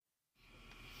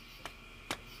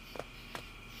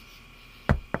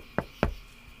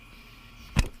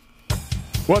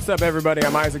What's up, everybody?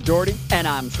 I'm Isaac Doherty. And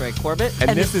I'm Trey Corbett.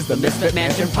 And this is the Misfit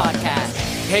Mansion Podcast.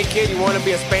 Hey kid, you want to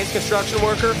be a space construction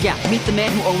worker? Yeah, meet the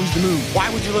man who owns the moon. Why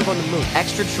would you live on the moon?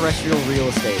 Extraterrestrial real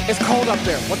estate. It's cold up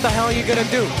there. What the hell are you gonna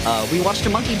do? We watched a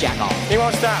monkey jack off. He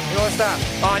won't stop.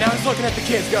 Oh, now he's looking at the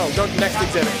kids. Go to the next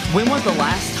exhibit. When was the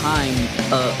last time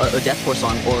a deathcore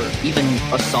song, or even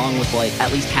a song with like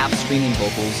at least half screaming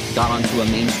vocals, got onto a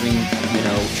mainstream,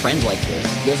 trend like this?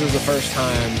 This is the first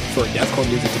time for deathcore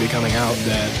music to be coming out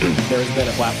that there has been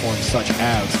a platform such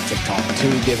as TikTok to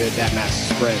give it that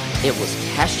massive spread. It was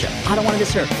Kesha. I don't want to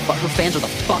diss her, but her fans are the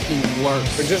fucking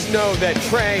worst. But just know that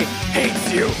Trey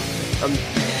hates you.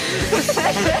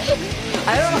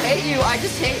 I don't hate you. I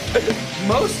just hate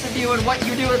most of you and what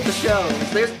you do at the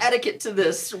shows. There's etiquette to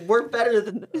this. We're better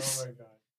than this. Oh my God.